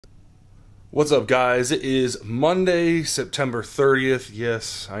What's up, guys? It is Monday, September 30th.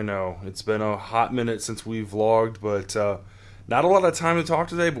 Yes, I know, it's been a hot minute since we've vlogged, but not a lot of time to talk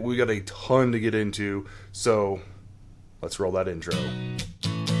today, but we got a ton to get into, so let's roll that intro.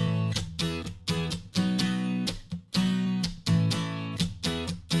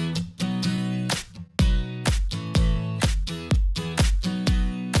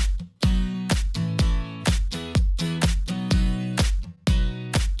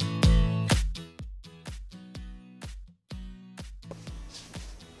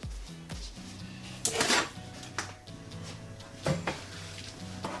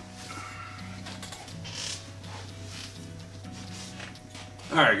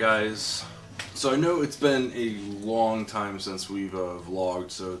 Alright guys, so I know it's been a long time since we've vlogged,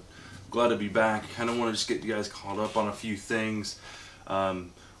 so glad to be back. Kind of want to just get you guys caught up on a few things.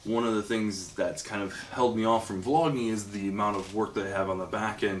 One of the things that's kind of held me off from vlogging is the amount of work that I have on the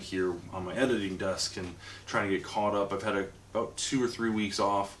back end here on my editing desk and trying to get caught up. I've had about 2 or 3 weeks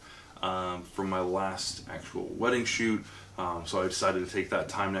off from my last actual wedding shoot, so I decided to take that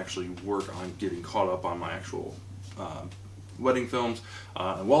time to actually work on getting caught up on my actual wedding films.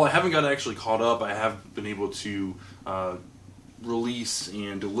 And while I haven't got actually caught up, I have been able to release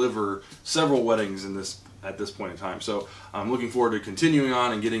and deliver several weddings at this point in time. So I'm looking forward to continuing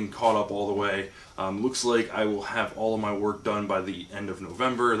on and getting caught up all the way. Looks like I will have all of my work done by the end of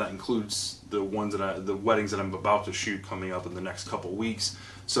November. That includes the weddings that I'm about to shoot coming up in the next couple weeks.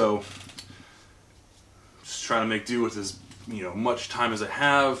 So just trying to make do with as much time as I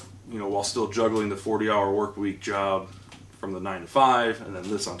have, while still juggling the 40-hour work week job from the 9 to 5, and then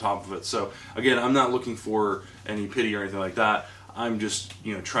this on top of it. So again, I'm not looking for any pity or anything like that. I'm just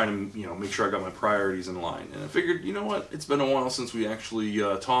trying to make sure I got my priorities in line. And I figured, you know what, it's been a while since we actually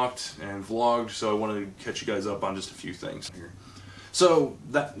talked and vlogged, so I wanted to catch you guys up on just a few things here. So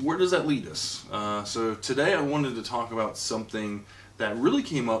where does that lead us? So today I wanted to talk about something that really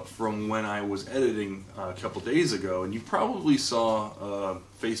came up from when I was editing a couple days ago, and you probably saw a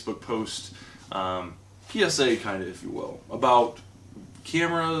Facebook post, PSA kind of, if you will, about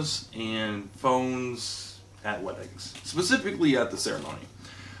cameras and phones at weddings, specifically at the ceremony.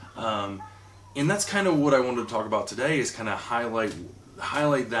 And that's kind of what I wanted to talk about today, is kind of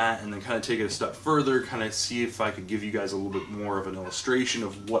highlight that, and then kind of take it a step further, kind of see if I could give you guys a little bit more of an illustration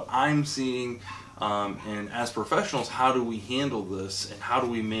of what I'm seeing, and as professionals, how do we handle this, and how do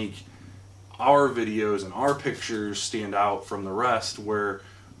we make our videos and our pictures stand out from the rest, where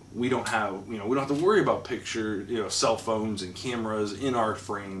we don't have to worry about cell phones and cameras in our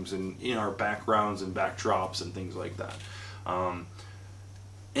frames and in our backgrounds and backdrops and things like that. And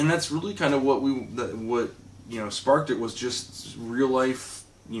that's really kind of what sparked it, was just real life,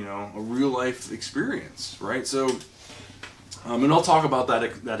 a real life experience, right? So, and I'll talk about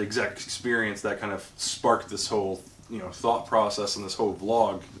that exact experience that kind of sparked this whole thought process and this whole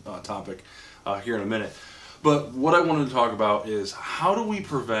vlog topic here in a minute. But what I wanted to talk about is, how do we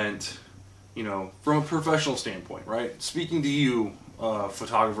prevent, from a professional standpoint, right? Speaking to you,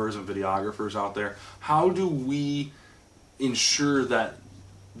 photographers and videographers out there, how do we ensure that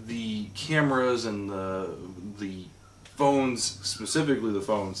the cameras and the phones, specifically the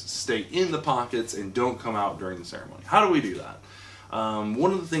phones, stay in the pockets and don't come out during the ceremony? How do we do that?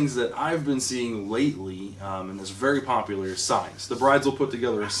 One of the things that I've been seeing lately, and is very popular, is signs. The brides will put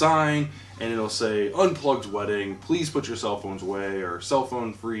together a sign, and it'll say, "Unplugged wedding, please put your cell phones away," or "Cell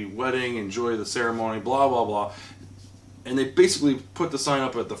phone free wedding, enjoy the ceremony," blah, blah, blah. And they basically put the sign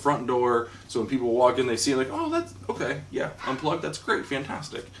up at the front door, so when people walk in, they see, like, "Oh, that's okay, yeah, unplugged, that's great,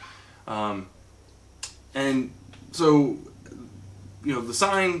 fantastic." And so, the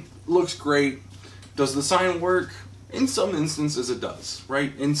sign looks great. Does the sign work? In some instances it does,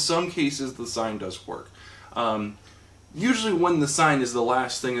 right? In some cases the sign does work. Usually when the sign is the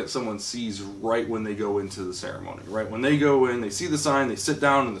last thing that someone sees right when they go into the ceremony, right? When they go in, they see the sign, they sit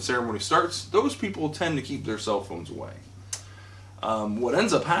down, and the ceremony starts, those people tend to keep their cell phones away. What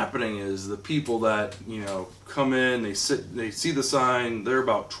ends up happening is the people that, come in, they see the sign, they're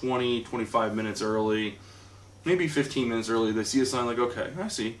about 20, 25 minutes early, maybe 15 minutes early, they see a sign, like, okay, I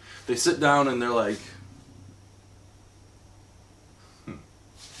see. They sit down and they're like,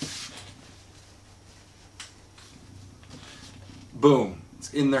 boom,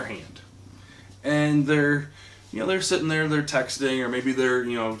 it's in their hand. And they're sitting there, they're texting, or maybe they're,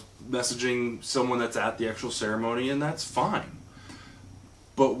 messaging someone that's at the actual ceremony, and that's fine.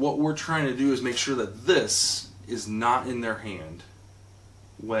 But what we're trying to do is make sure that this is not in their hand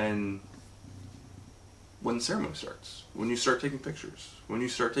when the ceremony starts, when you start taking pictures, when you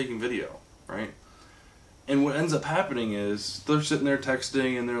start taking video, right? And what ends up happening is they're sitting there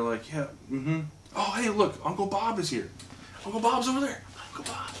texting and they're like, yeah, oh, hey, look, Uncle Bob is here. Uncle Bob's over there. Uncle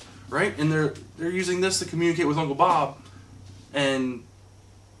Bob. Right? And they're using this to communicate with Uncle Bob, and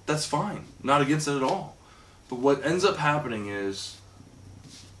that's fine. Not against it at all. But what ends up happening is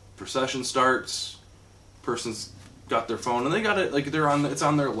procession starts, person's got their phone and they got it, like it's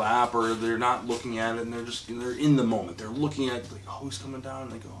on their lap, or they're not looking at it, and they're in the moment. They're looking at, like, oh, who's coming down,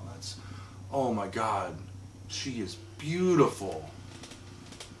 and they go, oh my God, she is beautiful.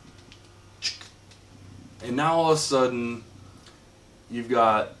 And now all of a sudden you've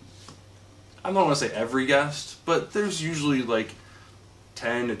got, I don't want to say every guest, but there's usually like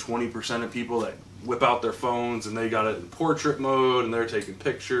 10 to 20% of people that whip out their phones and they got it in portrait mode and they're taking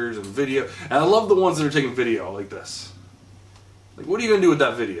pictures and video. And I love the ones that are taking video like this. Like, what are you going to do with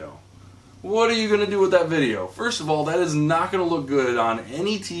that video? What are you going to do with that video? First of all, that is not going to look good on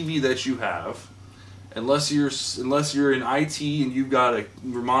any TV that you have, unless you're in IT and you've got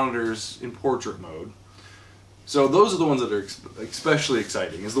your monitors in portrait mode. So those are the ones that are especially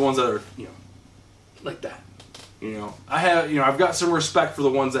exciting, is the ones that are, like that. I've got some respect for the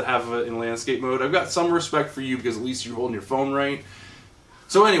ones that have it in landscape mode. I've got some respect for you because at least you're holding your phone right.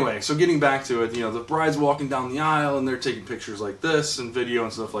 So anyway, getting back to it, the bride's walking down the aisle and they're taking pictures like this and video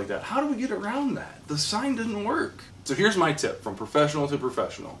and stuff like that. How do we get around that? The sign didn't work. So here's my tip, from professional to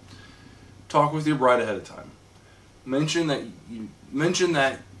professional. Talk with your bride ahead of time. Mention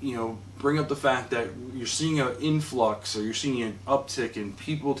that, bring up the fact that you're seeing an influx, or you're seeing an uptick in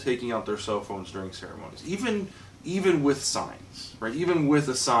people taking out their cell phones during ceremonies. Even with signs, right? Even with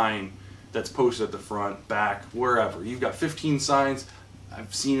a sign that's posted at the front, back, wherever. You've got 15 signs.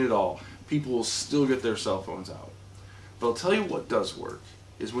 I've seen it all. People will still get their cell phones out. But I'll tell you what does work,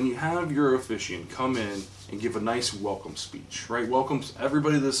 is when you have your officiant come in and give a nice welcome speech, right? Welcomes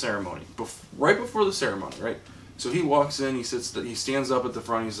everybody to the ceremony, right before the ceremony, right? So he walks in, he stands up at the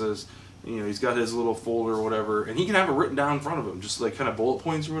front, he says, he's got his little folder or whatever, and he can have it written down in front of him, just like kind of bullet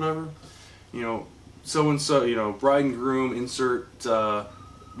points or whatever. So-and-so, bride and groom, insert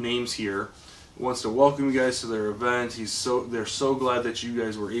names here, wants to welcome you guys to their event. They're so glad that you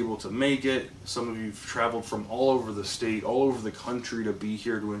guys were able to make it. Some of you've traveled from all over the state, all over the country to be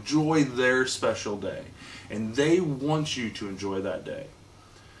here to enjoy their special day. And they want you to enjoy that day.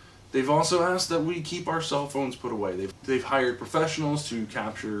 They've also asked that we keep our cell phones put away. They've hired professionals to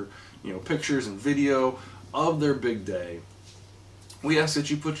capture, pictures and video of their big day. We ask that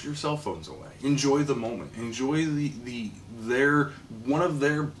you put your cell phones away. Enjoy the moment. Enjoy one of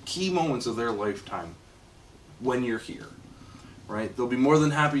their key moments of their lifetime when you're here, right? They'll be more than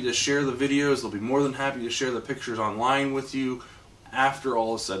happy to share the videos. They'll be more than happy to share the pictures online with you after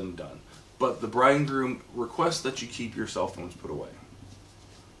all is said and done. But the bride and groom request that you keep your cell phones put away.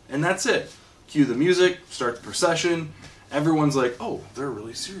 And that's it. Cue the music, start the procession. Everyone's like, oh, they're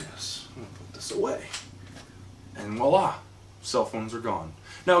really serious. I'm going to put this away. And voila, cell phones are gone.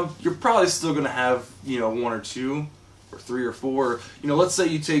 Now, you're probably still going to have, 1 or 2 or 3 or 4. Let's say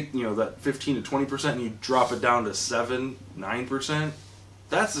you take, that 15 to 20% and you drop it down to 7, 9%.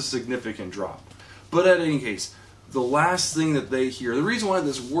 That's a significant drop. But in any case, the last thing that they hear, the reason why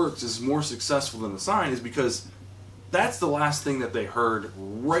this works is more successful than the sign, is because that's the last thing that they heard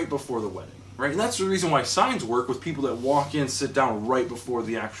right before the wedding, right? And that's the reason why signs work with people that walk in, sit down right before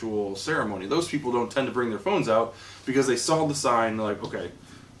the actual ceremony. Those people don't tend to bring their phones out because they saw the sign, they're like, okay,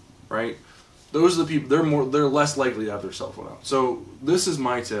 right? Those are the people, they're less likely to have their cell phone out. So this is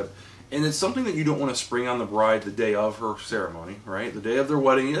my tip. And it's something that you don't want to spring on the bride the day of her ceremony, right? The day of their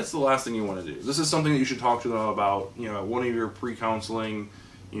wedding, that's the last thing you want to do. This is something that you should talk to them about, at one of your pre-counseling,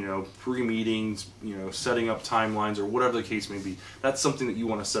 pre-meetings, setting up timelines or whatever the case may be. That's something that you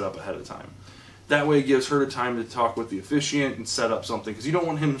want to set up ahead of time. That way it gives her the time to talk with the officiant and set up something, because you don't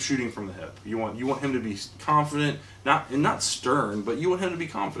want him shooting from the hip. You want him to be confident, not stern, but you want him to be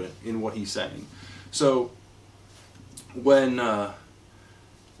confident in what he's saying. So when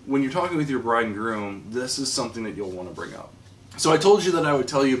you're talking with your bride and groom, this is something that you'll want to bring up. So I told you that I would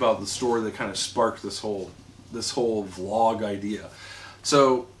tell you about the story that kind of sparked this whole vlog idea.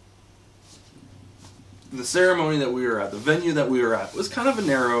 So the ceremony that we were at, the venue that we were at, was kind of a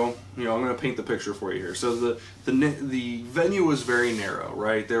narrow, I'm going to paint the picture for you here. So the venue was very narrow,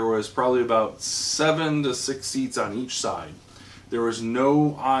 right? There was probably about 7 to 6 seats on each side. There was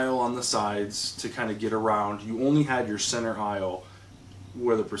no aisle on the sides to kind of get around. You only had your center aisle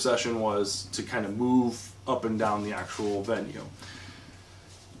where the procession was to kind of move up and down the actual venue.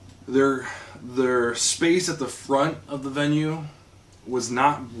 Their space at the front of the venue was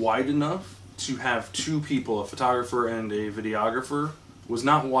not wide enough to have 2 people, a photographer and a videographer, was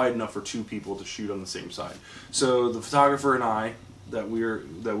not wide enough for two people to shoot on the same side. So the photographer and I, that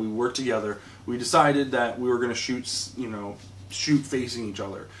we worked together, we decided that we were going to shoot facing each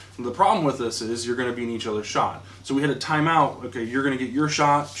other. And the problem with this is you're going to be in each other's shot. So we had a timeout. Okay, you're going to get your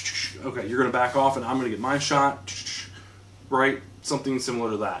shot. Okay, you're going to back off, and I'm going to get my shot. Right? Something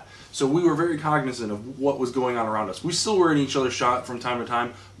similar to that. So we were very cognizant of what was going on around us. We still were in each other's shot from time to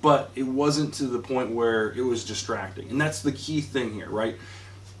time, but it wasn't to the point where it was distracting. And that's the key thing here, right?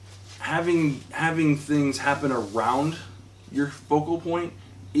 Having things happen around your focal point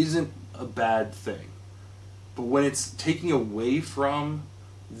isn't a bad thing. But when it's taking away from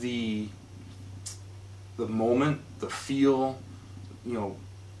the moment, the feel,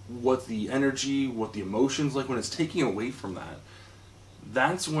 what the energy, what the emotions, like when it's taking away from that,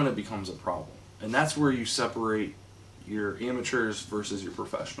 that's when it becomes a problem. And that's where you separate your amateurs versus your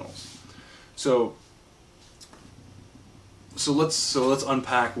professionals. So let's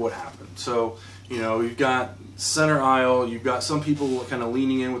unpack what happened. So, you've got center aisle, you've got some people kind of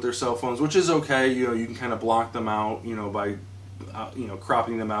leaning in with their cell phones, which is okay. You can kind of block them out, by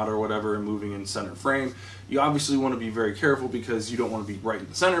cropping them out or whatever and moving in center frame. You obviously want to be very careful because you don't want to be right in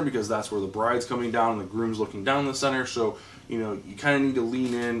the center, because that's where the bride's coming down and the groom's looking down the center. So, you kind of need to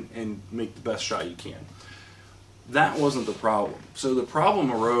lean in and make the best shot you can. That wasn't the problem. So the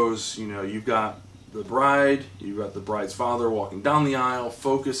problem arose, you've got the bride, you've got the bride's father walking down the aisle,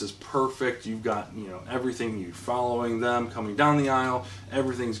 focus is perfect, you've got, everything, you following them, coming down the aisle,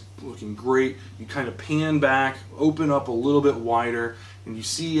 everything's looking great, you kind of pan back, open up a little bit wider, and you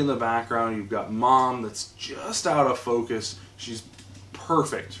see in the background, you've got mom that's just out of focus, she's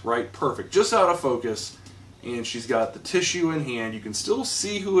perfect, right, perfect, just out of focus, and she's got the tissue in hand, you can still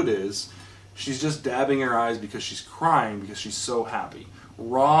see who it is, she's just dabbing her eyes because she's crying because she's so happy.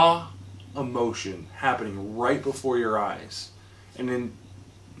 Raw emotion happening right before your eyes, and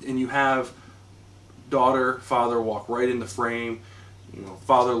you have daughter, father walk right into frame.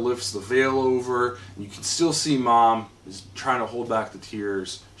 Father lifts the veil over, and you can still see mom is trying to hold back the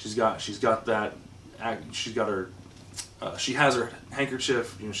tears. She has her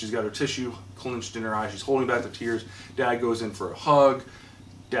handkerchief. She's got her tissue clenched in her eye. She's holding back the tears. Dad goes in for a hug.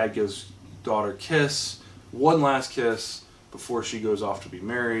 Dad gives daughter a kiss, one last kiss before she goes off to be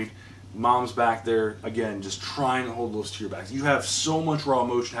married. Mom's back there, again, just trying to hold those tear backs. You have so much raw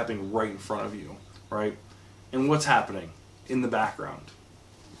emotion happening right in front of you, right? And what's happening in the background?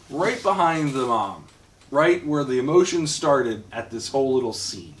 Right behind the mom, right where the emotion started at this whole little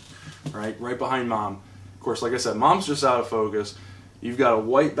scene, right? Right behind mom. Of course, like I said, mom's just out of focus. You've got a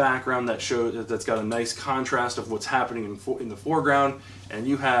white background that's got a nice contrast of what's happening in the foreground, and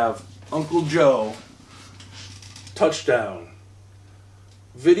you have Uncle Joe, touchdown,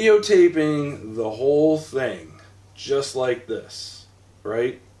 videotaping the whole thing just like this,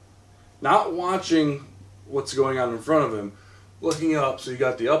 right? Not watching what's going on in front of him, looking up. So you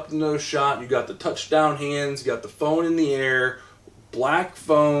got the up the nose shot, you got the touchdown hands, you got the phone in the air, black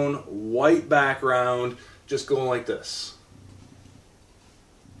phone, white background, just going like this,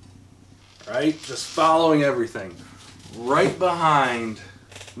 right? Just following everything. Right behind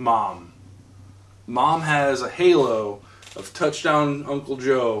mom. Mom has a halo of touchdown Uncle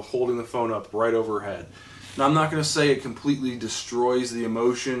Joe holding the phone up right over her head. Now, I'm not going to say it completely destroys the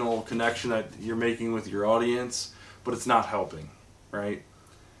emotional connection that you're making with your audience, but it's not helping, right?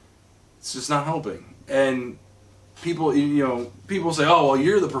 It's just not helping. And people, people say, "Oh, well,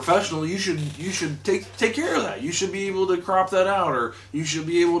 you're the professional. You should take care of that. You should be able to crop that out, or you should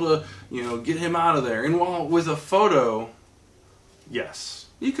be able to, get him out of there." And while with a photo, yes,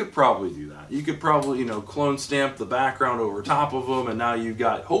 you could probably do that. You could probably, clone stamp the background over top of them, and now you've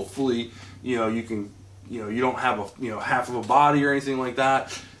got, hopefully, you can, you don't have a, half of a body or anything like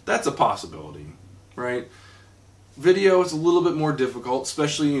that. That's a possibility, right? Video is a little bit more difficult,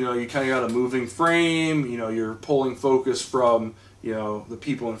 especially, you kind of got a moving frame, you're pulling focus from, the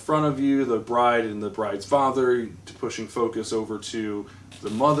people in front of you, the bride and the bride's father, to pushing focus over to the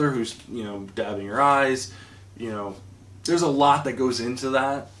mother who's, dabbing her eyes, There's a lot that goes into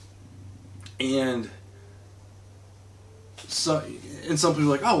that, and some people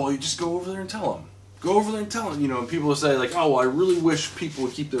are like, "Oh, well, you just go over there and tell them. Go over there and tell them." And people will say like, "Oh, well, I really wish people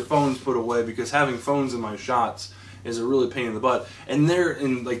would keep their phones put away because having phones in my shots is a really pain in the butt." And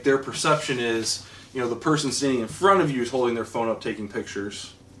their perception is, the person standing in front of you is holding their phone up, taking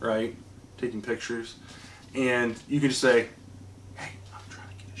pictures, right? Taking pictures, and you can just say, "Hey, I'm trying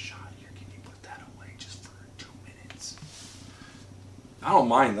to get a shot here. Can you put that away just for 2 minutes?" I don't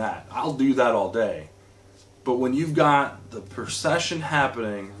mind that. I'll do that all day. But when you've got the procession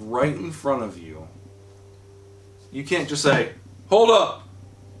happening right in front of you, you can't just say, Hold up.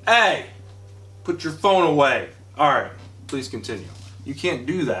 Hey, put your phone away. All right, please continue. You can't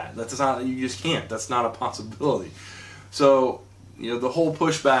do that. That's not, you just can't. That's not a possibility. So, you know, the whole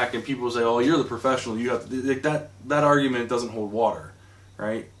pushback and people say, oh, you're the professional, you have to, like, that argument doesn't hold water,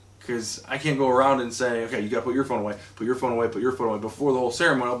 right? Because I can't go around and say, okay, you got to put your phone away, put your phone away, put your phone away before the whole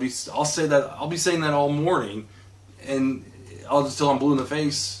ceremony. I'll be saying that all morning, and I'll just till I'm blue in the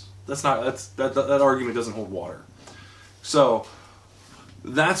face. That argument doesn't hold water. So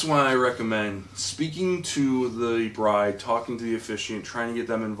that's why I recommend speaking to the bride, talking to the officiant, trying to get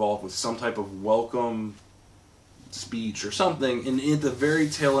them involved with some type of welcome speech or something, and at the very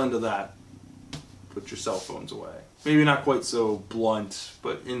tail end of that, put your cell phones away. Maybe not quite so blunt,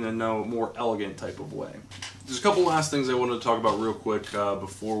 but in a more elegant type of way. There's a couple last things I wanted to talk about real quick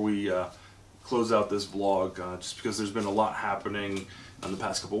before we close out this vlog, just because there's been a lot happening in the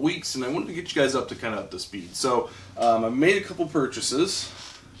past couple weeks, and I wanted to get you guys up to speed. So I made a couple purchases.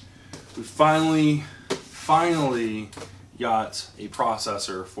 We finally got a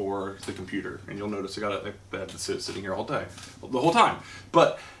processor for the computer, and you'll notice I had to sit sitting here the whole time.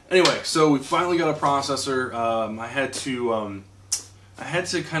 But anyway, so we finally got a processor. I had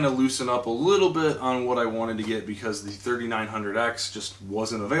to kind of loosen up a little bit on what I wanted to get because the 3900X just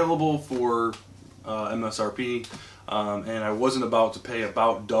wasn't available for MSRP, and I wasn't about to pay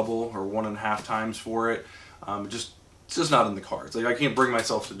about double or 1.5 times for it. It's just not in the cards. Like, I can't bring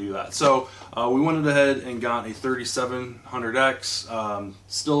myself to do that. So we went ahead and got a 3700X.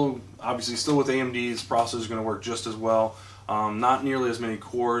 Obviously still with AMD's processor is going to work just as well. Not nearly as many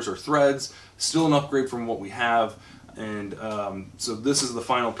cores or threads. Still an upgrade from what we have. And so this is the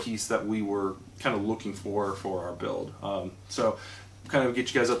final piece that we were kind of looking for our build. So kind of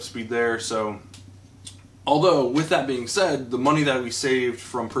get you guys up to speed there. So although, with that being said, the money that we saved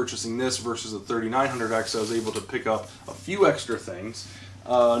from purchasing this versus the 3900X, I was able to pick up a few extra things.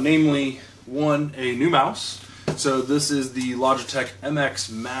 Namely, one, a new mouse. So this is the Logitech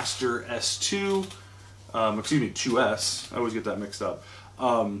MX Master S2. 2S. I always get that mixed up.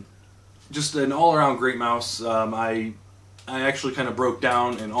 Just an all-around great mouse. I actually kind of broke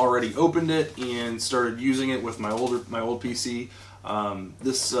down and already opened it and started using it with my old PC.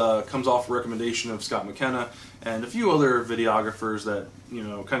 This comes off a recommendation of Scott McKenna and a few other videographers that, you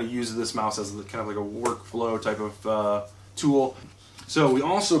know, kind of use this mouse as kind of like a workflow type of tool. So we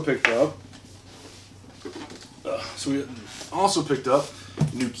also picked up a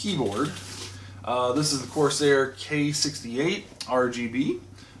new keyboard. This is the Corsair K68 RGB.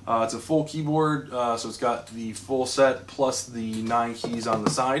 It's a full keyboard, so it's got the full set plus the 9 keys on the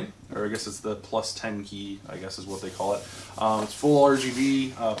side, or I guess it's the plus 10 key, I guess is what they call it. It's full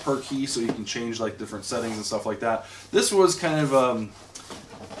RGB per key, so you can change like different settings and stuff like that. This was kind of,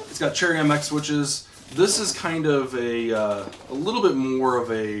 it's got Cherry MX switches. This is kind of a little bit more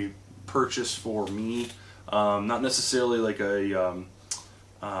of a purchase for me, not necessarily like a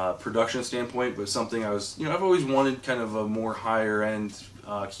production standpoint, but something I've always wanted kind of a more higher end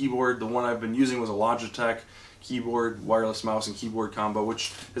keyboard. The one I've been using was a Logitech keyboard, wireless mouse and keyboard combo,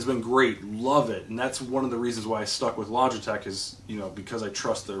 which has been great. Love it, and that's one of the reasons why I stuck with Logitech is, you know, because I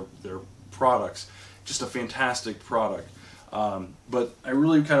trust their products. Just a fantastic product. But I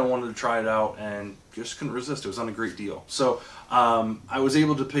really kind of wanted to try it out and just couldn't resist. It was on a great deal. So I was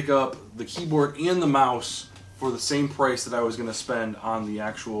able to pick up the keyboard and the mouse for the same price that I was going to spend on the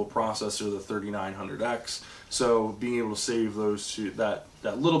actual processor, the 3900X. So being able to save those that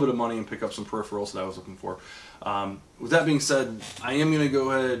little bit of money and pick up some peripherals that I was looking for. With that being said, I am going to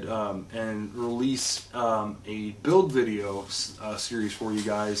go ahead and release a build video series for you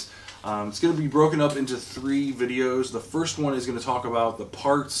guys. It's going to be broken up into 3 videos. The first one is going to talk about the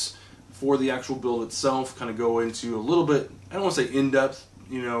parts for the actual build itself, kind of go into a little bit, I don't want to say in-depth,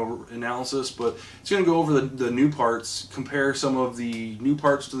 you know, analysis, but it's going to go over the new parts, compare some of the new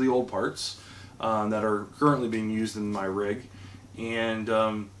parts to the old parts that are currently being used in my rig, and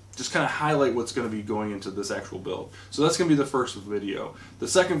just kind of highlight what's going to be going into this actual build. So that's going to be the first video. The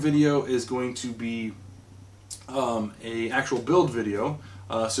second video is going to be a actual build video,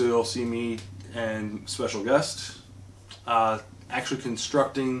 so you'll see me and special guest actually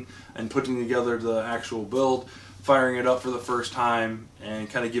constructing and putting together the actual build, firing it up for the first time, and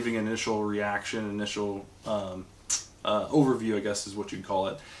kind of giving an initial reaction, initial overview, I guess is what you'd call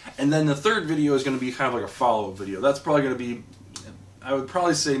it. And then the third video is going to be kind of like a follow-up video. That's probably going to be, I would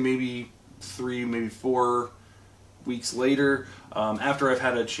probably say maybe 3, maybe 4 weeks later, after I've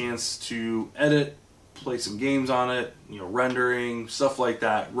had a chance to edit, play some games on it, you know, rendering, stuff like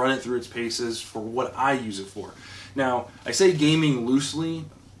that, run it through its paces for what I use it for. Now, I say gaming loosely.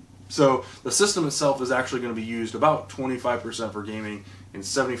 So the system itself is actually going to be used about 25% for gaming and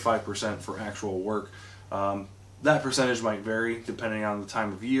 75% for actual work. That percentage might vary depending on the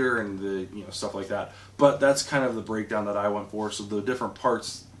time of year and the stuff like that. But that's kind of the breakdown that I went for. So the different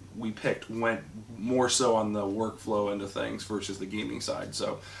parts we picked went more so on the workflow end of things versus the gaming side.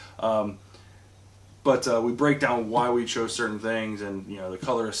 So, we break down why we chose certain things and the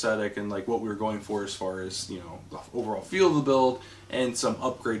color aesthetic and like what we were going for as far as the overall feel of the build and some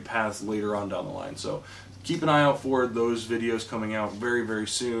upgrade paths later on down the line. So keep an eye out for those videos coming out very, very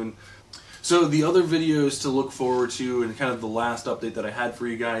soon. So the other videos to look forward to, and kind of the last update that I had for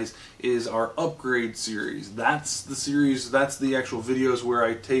you guys, is our upgrade series. That's the series, that's the actual videos where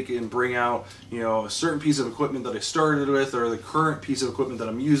I take and bring out a certain piece of equipment that I started with or the current piece of equipment that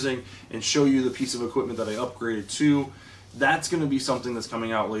I'm using and show you the piece of equipment that I upgraded to. That's going to be something that's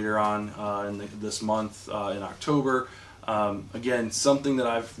coming out later on this month in October. Again, something that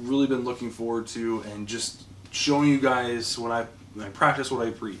I've really been looking forward to and just showing you guys when I practice what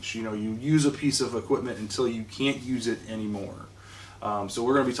I preach. You use a piece of equipment until you can't use it anymore. So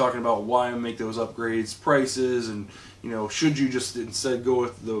we're going to be talking about why I make those upgrades, prices, and should you just instead go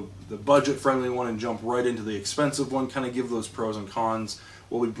with the budget-friendly one and jump right into the expensive one, kind of give those pros and cons.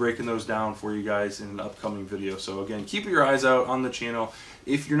 We'll be breaking those down for you guys in an upcoming video. So again, keep your eyes out on the channel.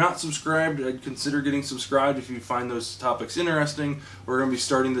 If you're not subscribed, I'd consider getting subscribed if you find those topics interesting. We're going to be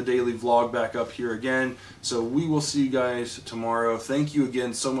starting the daily vlog back up here again. So we will see you guys tomorrow. Thank you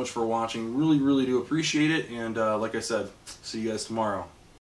again so much for watching. Really, really do appreciate it. And like I said, see you guys tomorrow.